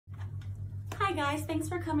Hi guys, thanks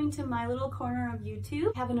for coming to my little corner of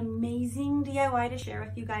YouTube. I have an amazing DIY to share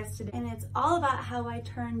with you guys today, and it's all about how I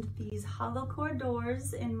turned these hollow core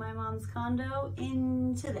doors in my mom's condo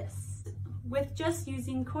into this with just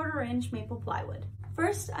using 1/4 inch maple plywood.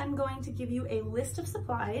 First, I'm going to give you a list of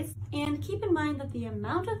supplies, and keep in mind that the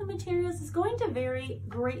amount of the materials is going to vary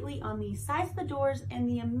greatly on the size of the doors and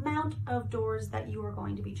the amount of doors that you are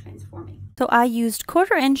going to be transforming. So I used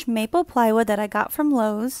 1/4 inch maple plywood that I got from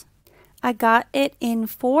Lowe's. I got it in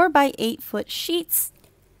 4 by 8 foot sheets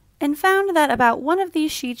and found that about one of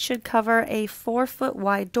these sheets should cover a 4 foot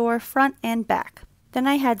wide door front and back. Then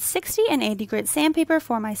I had 60 and 80 grit sandpaper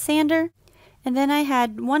for my sander, and then I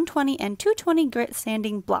had 120 and 220 grit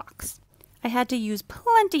sanding blocks. I had to use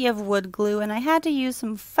plenty of wood glue, and I had to use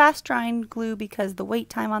some fast drying glue because the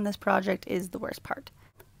wait time on this project is the worst part.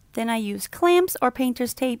 Then I used clamps or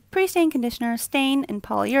painter's tape, pre-stain conditioner, stain, and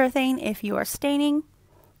polyurethane if you are staining.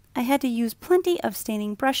 I had to use plenty of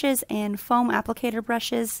staining brushes and foam applicator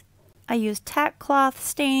brushes. I used tack cloth,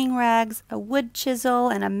 staining rags, a wood chisel,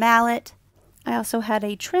 and a mallet. I also had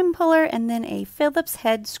a trim puller and then a Phillips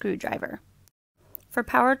head screwdriver. For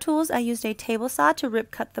power tools, I used a table saw to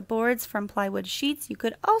rip cut the boards from plywood sheets. You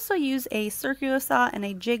could also use a circular saw and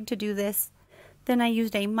a jig to do this. Then I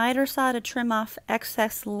used a mitre saw to trim off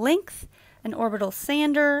excess length, an orbital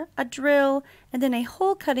sander, a drill, and then a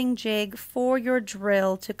hole cutting jig for your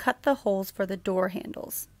drill to cut the holes for the door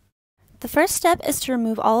handles. The first step is to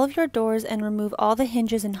remove all of your doors and remove all the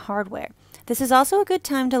hinges and hardware. This is also a good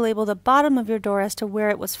time to label the bottom of your door as to where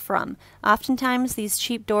it was from. Oftentimes these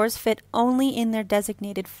cheap doors fit only in their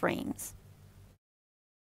designated frames.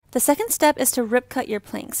 The second step is to rip cut your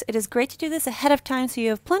planks. It is great to do this ahead of time so you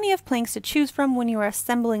have plenty of planks to choose from when you are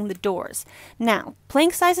assembling the doors. Now,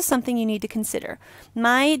 plank size is something you need to consider.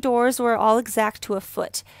 My doors were all exact to a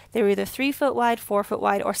foot. They were either 3 foot wide, 4 foot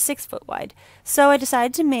wide, or 6 foot wide. So I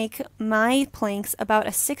decided to make my planks about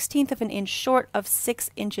a 1/16 of an inch short of 6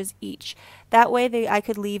 inches each. That way I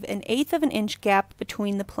could leave an 1/8 of an inch gap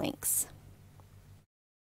between the planks.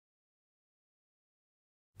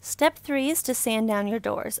 Step 3 is to sand down your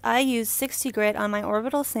doors. I used 60 grit on my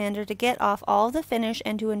orbital sander to get off all the finish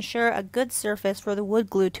and to ensure a good surface for the wood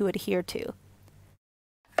glue to adhere to.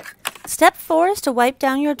 Step 4 is to wipe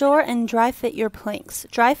down your door and dry fit your planks.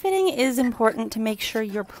 Dry fitting is important to make sure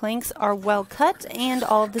your planks are well cut and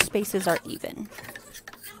all of the spaces are even.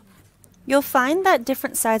 You'll find that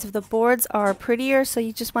different sides of the boards are prettier, so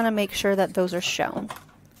you just want to make sure that those are shown.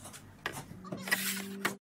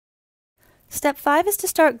 Step 5 is to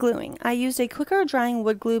start gluing. I used a quicker drying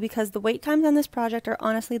wood glue because the wait times on this project are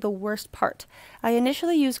honestly the worst part. I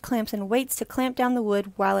initially used clamps and weights to clamp down the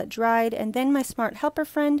wood while it dried, and then my smart helper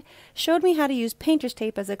friend showed me how to use painter's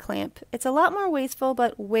tape as a clamp. It's a lot more wasteful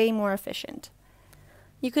but way more efficient.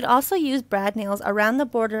 You could also use brad nails around the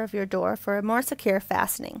border of your door for a more secure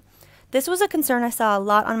fastening. This was a concern I saw a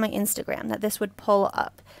lot on my Instagram, that this would pull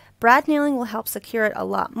up. Brad nailing will help secure it a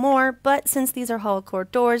lot more, but since these are hollow core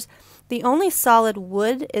doors, the only solid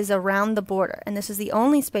wood is around the border, and this is the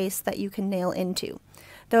only space that you can nail into.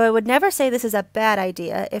 Though I would never say this is a bad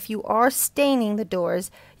idea, if you are staining the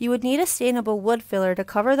doors, you would need a stainable wood filler to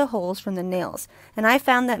cover the holes from the nails, and I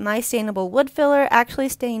found that my stainable wood filler actually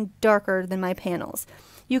stained darker than my panels.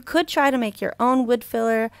 You could try to make your own wood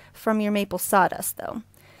filler from your maple sawdust, though.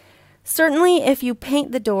 Certainly, if you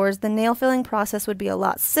paint the doors, the nail filling process would be a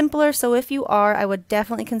lot simpler, so if you are, I would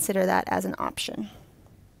definitely consider that as an option.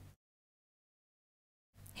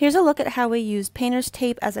 Here's a look at how we used painter's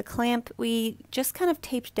tape as a clamp. We just kind of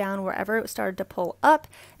taped down wherever it started to pull up,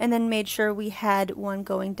 and then made sure we had one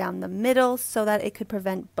going down the middle so that it could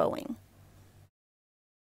prevent bowing.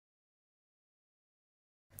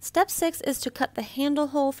 Step 6 is to cut the handle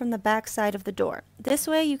hole from the back side of the door. This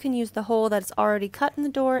way you can use the hole that's already cut in the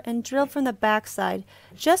door and drill from the back side,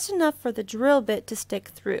 just enough for the drill bit to stick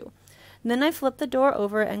through. Then I flipped the door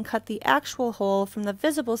over and cut the actual hole from the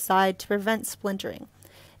visible side to prevent splintering.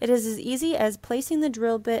 It is as easy as placing the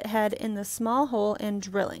drill bit head in the small hole and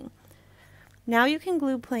drilling. Now you can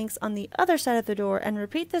glue planks on the other side of the door and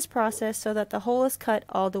repeat this process so that the hole is cut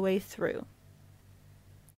all the way through.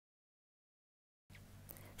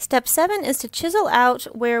 Step 7 is to chisel out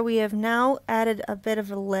where we have now added a bit of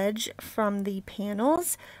a ledge from the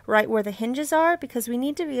panels, right where the hinges are, because we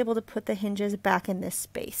need to be able to put the hinges back in this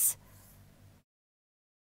space.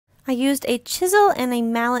 I used a chisel and a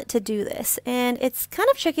mallet to do this, and it's kind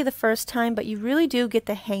of tricky the first time, but you really do get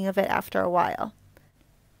the hang of it after a while.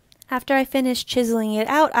 After I finished chiseling it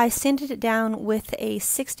out, I sanded it down with a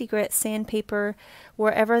 60 grit sandpaper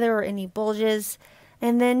wherever there were any bulges.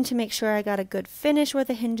 And then to make sure I got a good finish where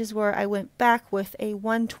the hinges were, I went back with a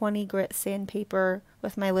 120 grit sandpaper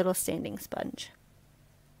with my little sanding sponge.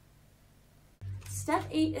 Step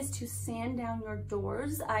 8 is to sand down your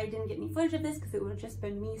doors. I didn't get any footage of this because it would have just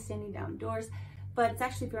been me sanding down doors, but it's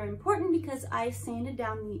actually very important because I sanded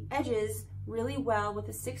down the edges really well with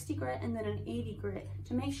a 60 grit and then an 80 grit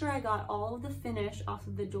to make sure I got all of the finish off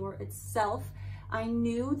of the door itself. I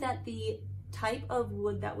knew that the type of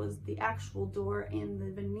wood that was the actual door and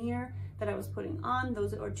the veneer that I was putting on,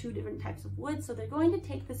 those are two different types of wood, so they're going to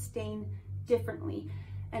take the stain differently.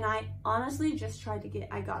 And I honestly just tried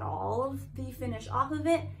to I got all of the finish off of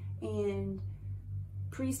it and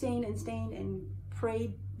pre-stained and stained and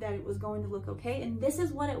prayed that it was going to look okay. And this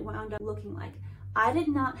is what it wound up looking like. I did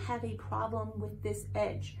not have a problem with this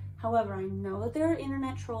edge. However, I know that there are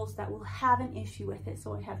internet trolls that will have an issue with it,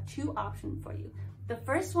 so I have two options for you. The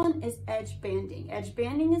first one is edge banding. Edge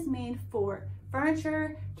banding is made for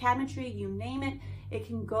furniture, cabinetry, you name it. It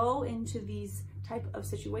can go into these type of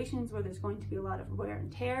situations where there's going to be a lot of wear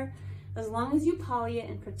and tear, as long as you poly it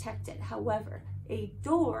and protect it. However, a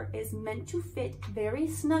door is meant to fit very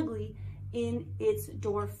snugly in its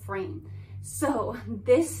door frame. So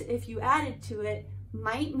this, if you added to it,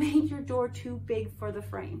 might make your door too big for the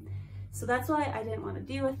frame. So that's why I didn't want to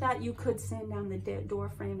deal with that. You could sand down the door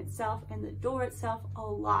frame itself and the door itself a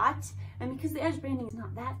lot. And because the edge banding is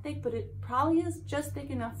not that thick, but it probably is just thick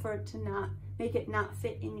enough for it to not make it not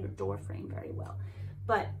fit in your door frame very well.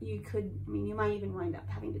 But you could, I mean, you might even wind up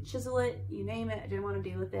having to chisel it, you name it. I didn't want to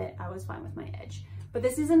deal with it. I was fine with my edge. But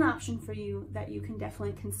this is an option for you that you can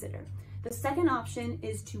definitely consider. The second option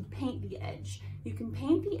is to paint the edge. You can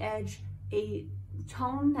paint the edge a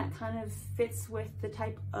tone that kind of fits with the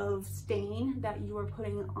type of stain that you are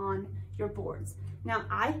putting on your boards. Now,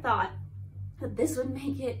 I thought that this would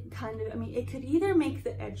make it kind of, I mean, it could either make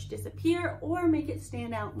the edge disappear or make it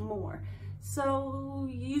stand out more. So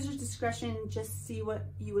user's discretion, just see what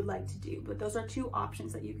you would like to do. But those are two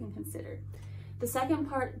options that you can consider. The second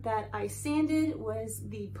part that I sanded was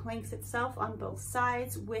the planks itself on both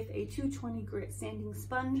sides with a 220 grit sanding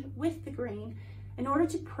sponge with the grain in order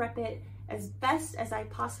to prep it as best as I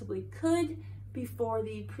possibly could before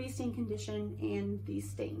the pre-stain condition and the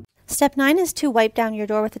stain. Step 9 is to wipe down your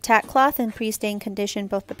door with a tack cloth and pre-stain condition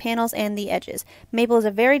both the panels and the edges. Maple is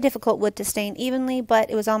a very difficult wood to stain evenly, but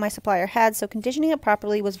it was all my supplier had, so conditioning it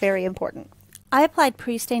properly was very important. I applied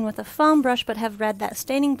pre-stain with a foam brush, but have read that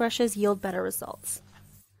staining brushes yield better results.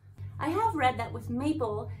 I have read that with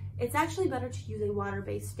maple, it's actually better to use a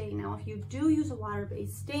water-based stain. Now, if you do use a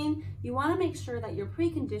water-based stain, you want to make sure that your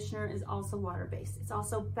pre-conditioner is also water-based. It's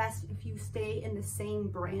also best if you stay in the same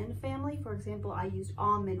brand family. For example, I used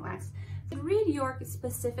almond wax. I could read your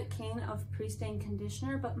specific can of pre-stain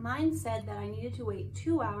conditioner, but mine said that I needed to wait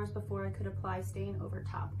 2 hours before I could apply stain over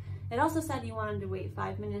top. It also said you wanted to wait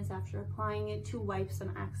 5 minutes after applying it to wipe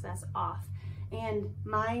some excess off. And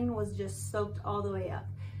mine was just soaked all the way up,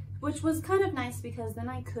 which was kind of nice because then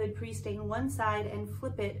I could pre-stain one side and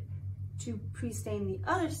flip it to pre-stain the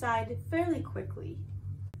other side fairly quickly.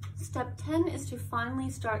 Step 10 is to finally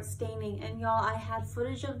start staining, and y'all, I had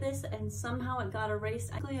footage of this and somehow it got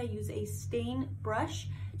erased. Actually, I use a stain brush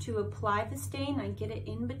to apply the stain. I get it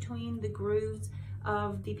in between the grooves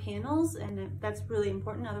of the panels, and that's really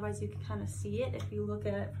important, otherwise you can kind of see it if you look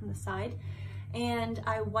at it from the side. And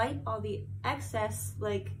I wipe all the excess,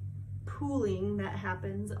 like, pooling that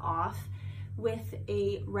happens off with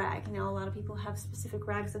a rag. Now, a lot of people have specific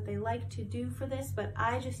rags that they like to do for this, but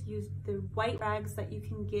I just use the white rags that you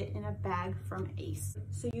can get in a bag from Ace.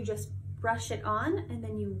 So you just brush it on and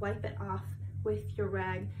then you wipe it off with your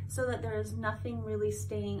rag so that there is nothing really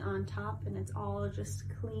staying on top and it's all just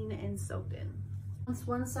clean and soaked in. Once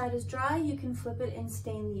one side is dry, you can flip it and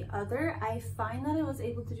stain the other. I find that I was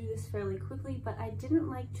able to do this fairly quickly, but I didn't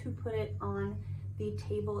like to put it on the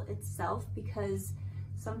table itself because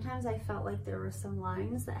sometimes I felt like there were some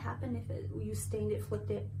lines that happened if you stained it,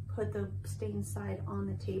 flipped it, put the stained side on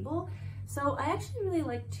the table. So I actually really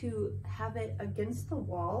like to have it against the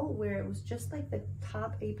wall where it was just like the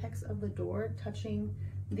top apex of the door touching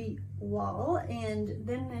the wall, and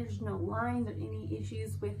then there's no lines or any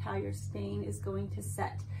issues with how your stain is going to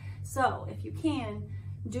set. So if you can,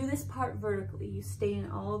 do this part vertically. You stain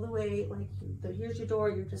all the way, like here's your door,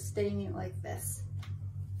 you're just staining it like this.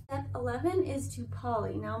 Step 11 is to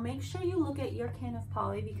poly. Now make sure you look at your can of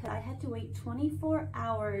poly because I had to wait 24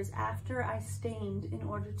 hours after I stained in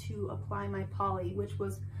order to apply my poly, which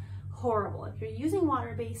was horrible. If you're using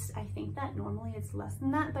water-based, I think that normally it's less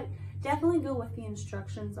than that, but definitely go with the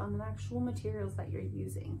instructions on the actual materials that you're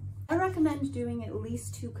using. I recommend doing at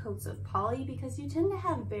least 2 coats of poly because you tend to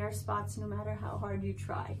have bare spots no matter how hard you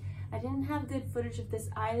try. I didn't have good footage of this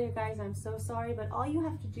either, guys, I'm so sorry, but all you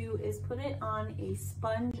have to do is put it on a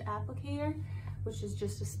sponge applicator, which is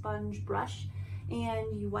just a sponge brush,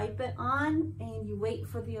 and you wipe it on and you wait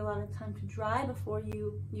for the allotted time to dry before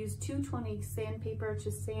you use 220 sandpaper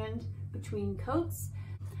to sand between coats.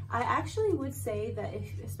 I actually would say that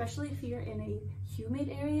especially if you're in a humid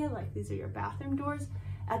area, like these are your bathroom doors,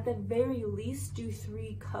 at the very least do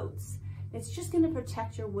 3 coats. It's just going to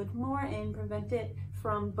protect your wood more and prevent it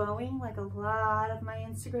from bowing like a lot of my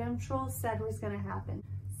Instagram trolls said was going to happen.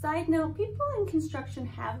 Side note, people in construction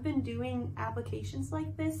have been doing applications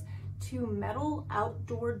like this to metal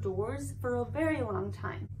outdoor doors for a very long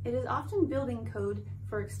time. It is often building code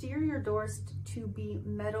for exterior doors to be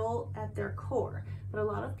metal at their core, but a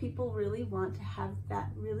lot of people really want to have that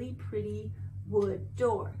really pretty wood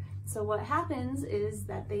door. So what happens is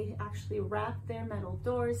that they actually wrap their metal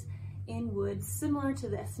doors in wood similar to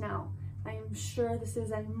this. Now, I am sure this is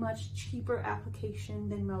a much cheaper application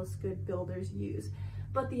than most good builders use,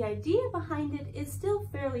 but the idea behind it is still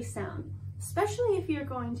fairly sound, especially if you're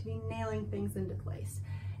going to be nailing things into place.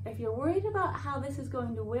 If you're worried about how this is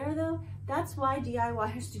going to wear though, that's why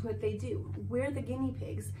DIYers do what they do. We're the guinea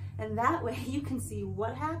pigs, and that way you can see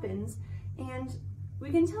what happens and we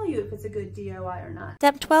can tell you if it's a good DIY or not.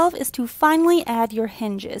 Step 12 is to finally add your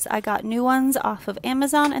hinges. I got new ones off of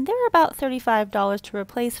Amazon and they're about $35 to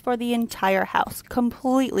replace for the entire house.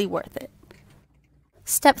 Completely worth it.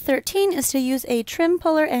 Step 13 is to use a trim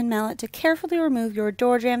puller and mallet to carefully remove your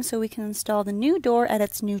door jamb so we can install the new door at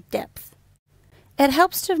its new depth. It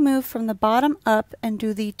helps to move from the bottom up and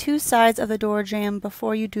do the 2 sides of the door jamb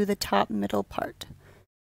before you do the top middle part.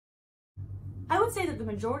 I would say that the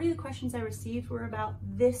majority of the questions I received were about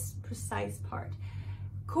this precise part.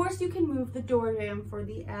 Of course, you can move the door jamb for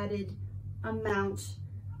the added amount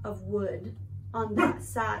of wood on that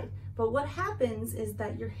side, but what happens is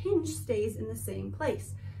that your hinge stays in the same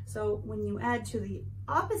place. So when you add to the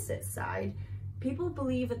opposite side, people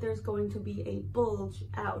believe that there's going to be a bulge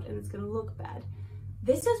out and it's going to look bad.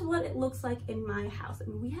 This is what it looks like in my house,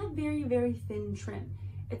 and we have very, very thin trim.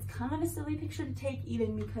 It's kind of a silly picture to take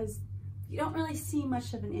even because you don't really see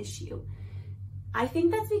much of an issue. I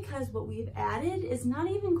think that's because what we've added is not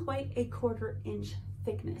even quite a 1/4 inch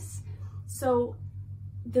thickness. So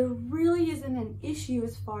there really isn't an issue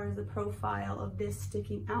as far as the profile of this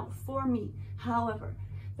sticking out for me. However,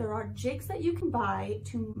 there are jigs that you can buy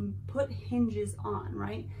to put hinges on,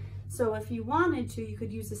 right? So if you wanted to, you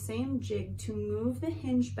could use the same jig to move the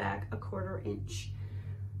hinge back a 1/4 inch.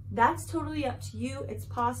 That's totally up to you. It's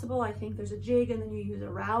possible. I think there's a jig and then you use a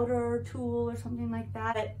router tool or something like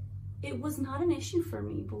that. But it was not an issue for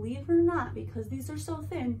me, believe it or not, because these are so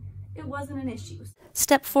thin, it wasn't an issue.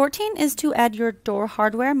 Step 14 is to add your door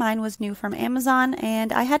hardware. Mine was new from Amazon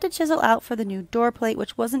and I had to chisel out for the new door plate,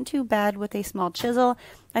 which wasn't too bad with a small chisel.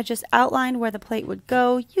 I just outlined where the plate would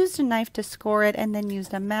go, used a knife to score it, and then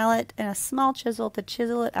used a mallet and a small chisel to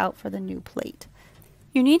chisel it out for the new plate.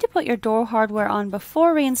 You need to put your door hardware on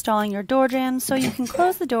before reinstalling your door jamb so you can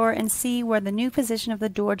close the door and see where the new position of the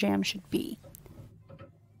door jamb should be.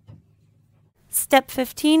 Step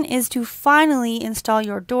 15 is to finally install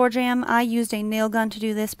your door jamb. I used a nail gun to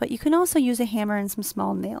do this, but you can also use a hammer and some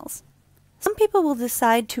small nails. Some people will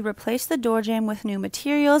decide to replace the door jamb with new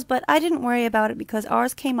materials, but I didn't worry about it because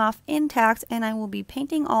ours came off intact and I will be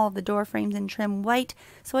painting all of the door frames and trim white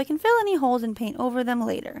so I can fill any holes and paint over them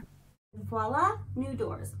later. Voila, new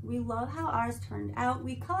doors. We love how ours turned out.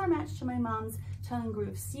 We color matched to my mom's tongue and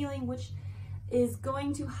groove ceiling, which is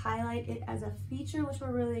going to highlight it as a feature, which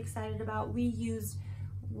we're really excited about. We used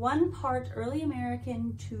 1 part early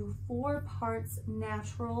American to 4 parts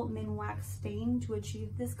natural Minwax stain to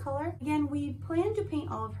achieve this color. Again, we plan to paint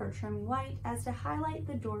all of her trim white as to highlight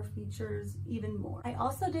the door features even more. I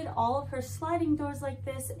also did all of her sliding doors like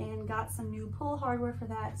this and got some new pull hardware for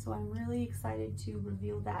that, so I'm really excited to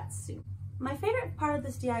reveal that soon. My favorite part of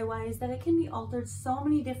this DIY is that it can be altered so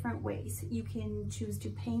many different ways. You can choose to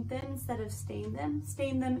paint them instead of stain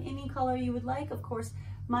them any color you would like. Of course,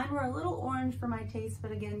 mine were a little orange for my taste,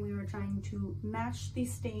 but again, we were trying to match the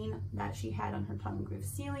stain that she had on her tongue and groove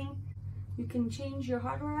ceiling. You can change your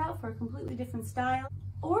hardware out for a completely different style,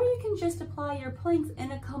 or you can just apply your planks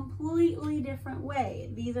in a completely different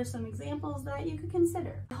way. These are some examples that you could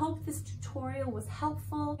consider. I hope this tutorial was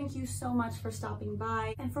helpful. Thank you so much for stopping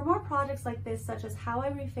by. And for more projects like this, such as how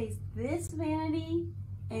I refaced this vanity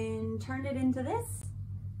and turned it into this,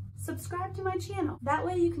 subscribe to my channel. That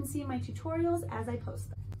way you can see my tutorials as I post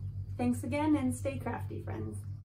them. Thanks again and stay crafty, friends.